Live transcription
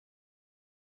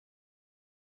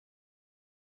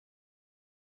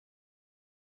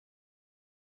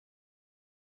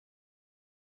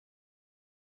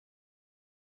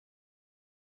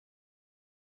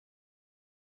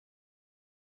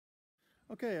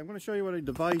Okay, I'm going to show you what I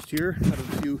devised here out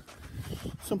of a few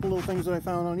simple little things that I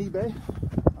found on eBay.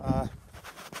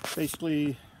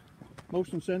 Basically,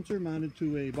 motion sensor mounted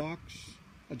to a box,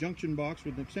 a junction box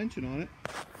with an extension on it.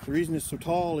 The reason it's so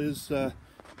tall is the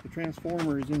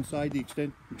transformer is inside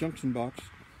the junction box,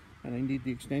 and I need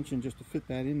the extension just to fit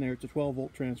that in there. It's a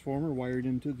 12-volt transformer wired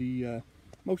into the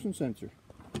motion sensor.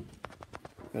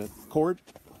 Got a cord,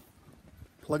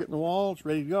 plug it in the wall, it's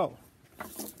ready to go.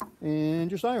 And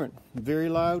your siren, very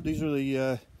loud. These are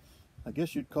the, I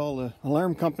guess you'd call the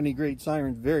alarm company grade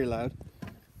sirens, very loud.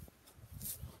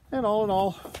 And all in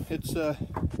all, it's a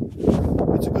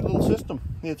good little system.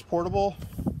 It's portable.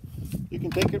 You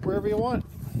can take it wherever you want.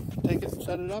 Take it and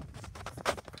set it up.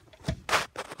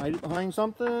 Hide it behind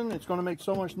something. It's going to make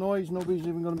so much noise, nobody's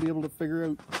even going to be able to figure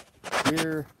out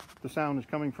where the sound is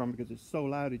coming from because it's so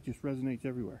loud it just resonates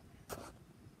everywhere.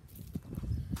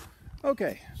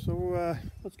 Okay, so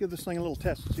let's give this thing a little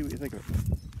test and see what you think of it.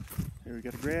 Here we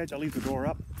got a garage. I'll leave the door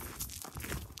up.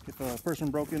 If a person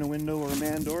broke in a window or a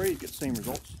man door, you get the same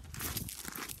results.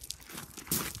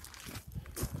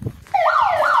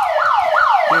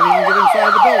 Can't even get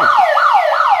inside the building.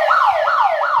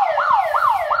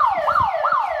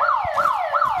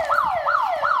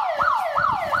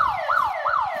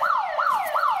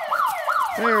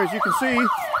 There, as you can see,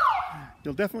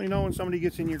 you'll definitely know when somebody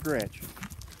gets in your garage.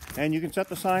 And you can set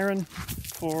the siren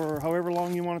for however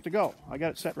long you want it to go. I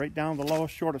got it set right down to the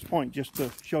lowest, shortest point just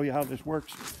to show you how this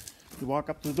works. You walk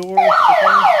up to the door,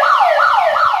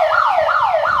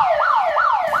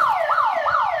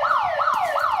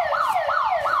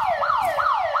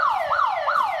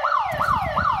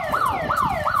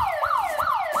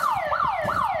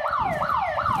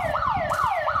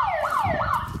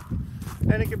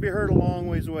 and it can be heard a long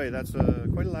ways away. That's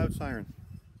quite a loud siren.